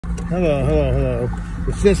Hello, hello, hello.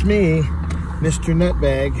 It's just me, Mr.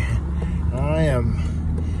 Nutbag. I am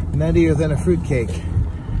nuttier than a fruitcake.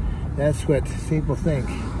 That's what people think.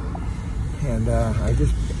 And I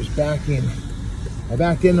just was backing. I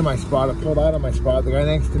backed into my spot. I pulled out of my spot. The guy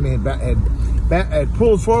next to me had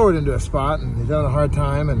pulled forward into a spot and he's having a hard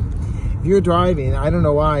time. And if you're driving, I don't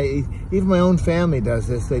know why. Even my own family does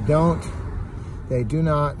this. They do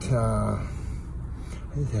not. I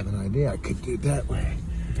just have an idea. I could do it that way.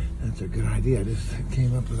 That's a good idea. I just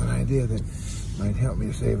came up with an idea that might help me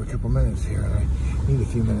to save a couple minutes here, and I need a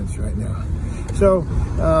few minutes right now. So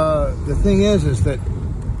the thing is that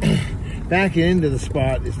backing into the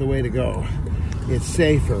spot is the way to go. It's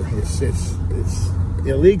safer. It's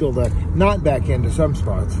illegal to not back into some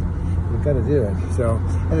spots. You've got to do it. So,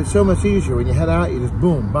 and it's so much easier when you head out. You just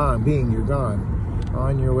boom, bam, bing, you're gone,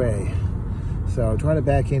 on your way. So try to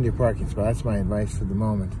back into your parking spot. That's my advice for the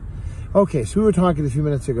moment. Okay, so we were talking a few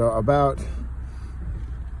minutes ago about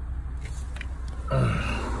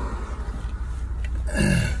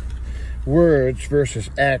words versus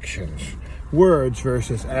actions. Words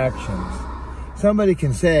versus actions. Somebody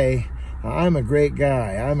can say, I'm a great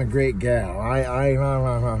guy, I'm a great gal,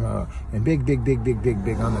 and big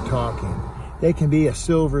on the talking. They can be a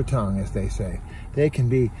silver tongue, as they say. They can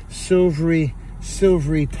be silvery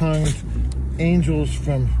tongued angels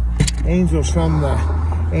from the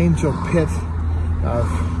angel pit of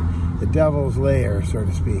the devil's lair, so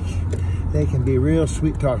to speak. They can be real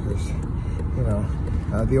sweet talkers. You know,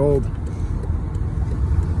 the old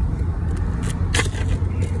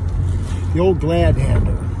glad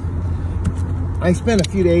hander. I spent a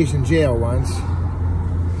few days in jail once.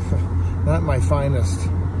 Not my finest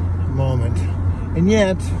moment, and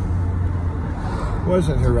yet it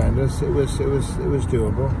wasn't horrendous. It was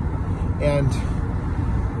doable. And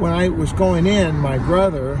when I was going in, my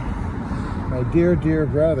brother, my dear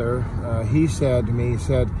brother, he said to me,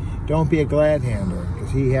 don't be a glad hander,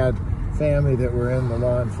 because he had family that were in the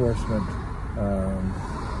law enforcement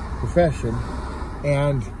profession.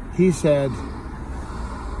 And he said,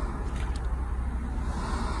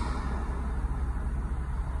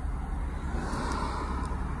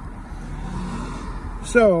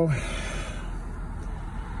 so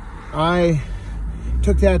I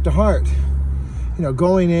took that to heart. You know,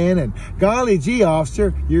 going in and, golly gee,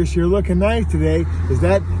 officer, you're sure looking nice today. Is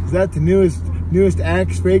that the newest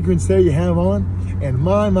Axe fragrance there you have on? And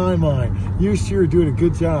my, you sure doing a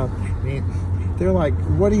good job. I mean, they're like,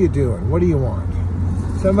 what are you doing? What do you want?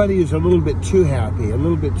 Somebody who's a little bit too happy, a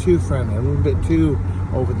little bit too friendly, a little bit too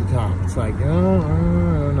over the top. It's like,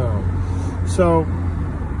 no. So,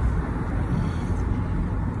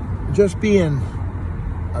 just being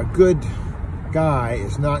a good guy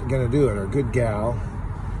is not going to do it, or a good gal.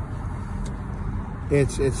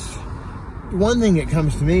 It's one thing that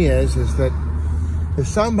comes to me is that if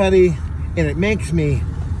somebody, and it makes me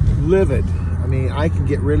livid. I mean, I can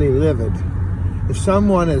get really livid. If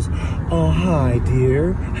someone is, oh, hi,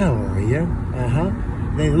 dear, how are you?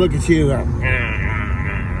 They look at you, I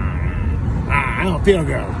don't feel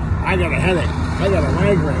good. I got a headache. I got a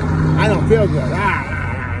migraine. I don't feel good.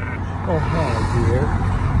 Oh, hi, dear.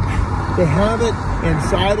 They have it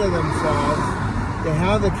inside of themselves. They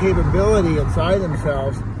have the capability inside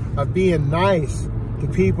themselves of being nice to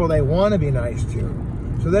people they want to be nice to.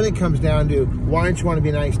 So then it comes down to, why don't you want to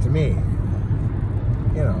be nice to me?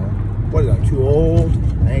 You know, what is I'm too old?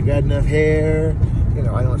 I ain't got enough hair. You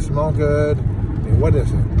know, I don't smell good. I mean, what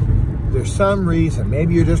is it? There's some reason.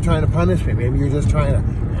 Maybe you're just trying to punish me. Maybe you're just trying to...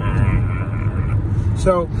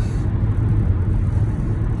 So,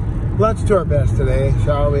 let's do our best today,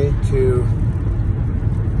 shall we, to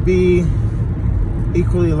be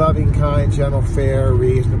equally loving, kind, gentle, fair,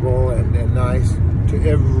 reasonable, and nice to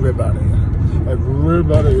everybody.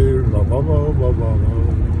 Everybody. Blah, blah, blah, blah, blah,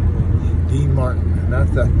 blah. Dean Martin,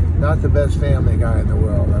 not the best family guy in the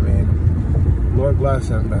world. I mean, Lord bless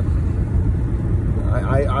him, but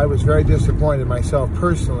I was very disappointed myself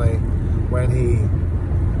personally when he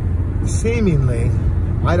seemingly,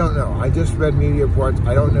 I don't know. I just read media reports.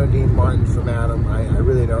 I don't know Dean Martin from Adam. I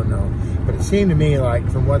really don't know. But it seemed to me like,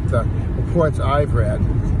 from what the reports I've read,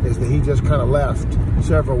 is that he just kind of left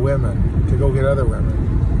several women to go get other women.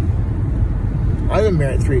 I've been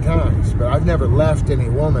married 3 times, but I've never left any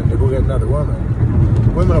woman to go get another woman.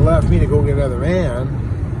 Women have left me to go get another man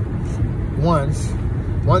once.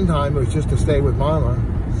 One time it was just to stay with mama.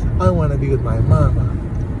 I want to be with my mama.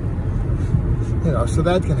 You know, so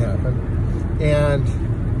that can happen. And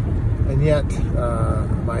yet,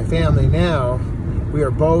 my family now, we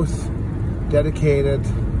are both dedicated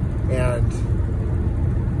and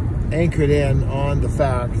anchored in on the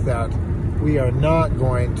fact that We are not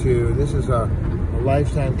going to, this is a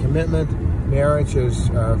lifetime commitment. Marriage is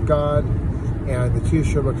of God, and the two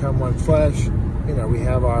shall become one flesh. You know, we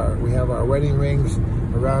have our wedding rings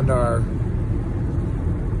around our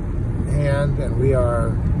hand, and we're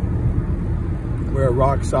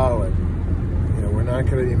rock solid. You know, we're not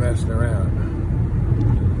going to be messing around.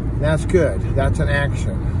 That's good. That's an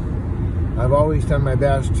action. I've always done my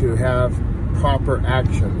best to have proper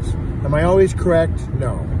actions. Am I always correct?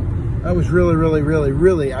 No. I was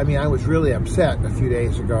really, I mean, I was really upset a few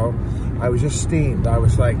days ago. I was just steamed. I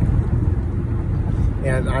was like,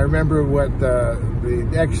 and I remember what the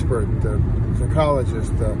expert, the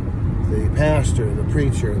psychologist, the pastor, the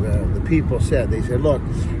preacher, the people said. They said, look,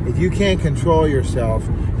 if you can't control yourself,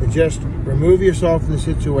 then just remove yourself from the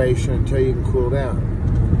situation until you can cool down.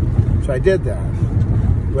 So I did that.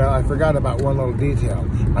 Well, I forgot about one little detail.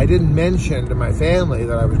 I didn't mention to my family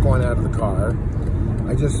that I was going out of the car.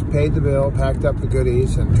 I just paid the bill, packed up the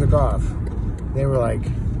goodies, and took off. They were like,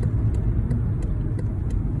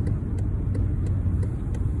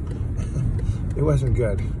 it wasn't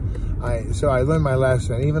good. So I learned my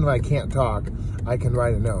lesson. Even if I can't talk, I can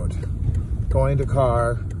write a note. Going to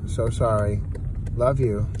car, so sorry, love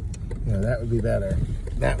you. You know, that would be better.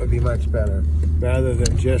 That would be much better, rather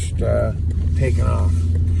than just taking off.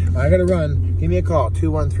 I gotta run. Give me a call,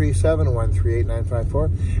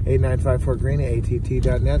 213-713-8954, 8954 green,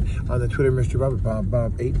 att.net, on the Twitter, Mr.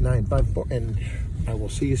 Bob 8954, and I will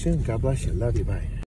see you soon. God bless you. Love you. Bye.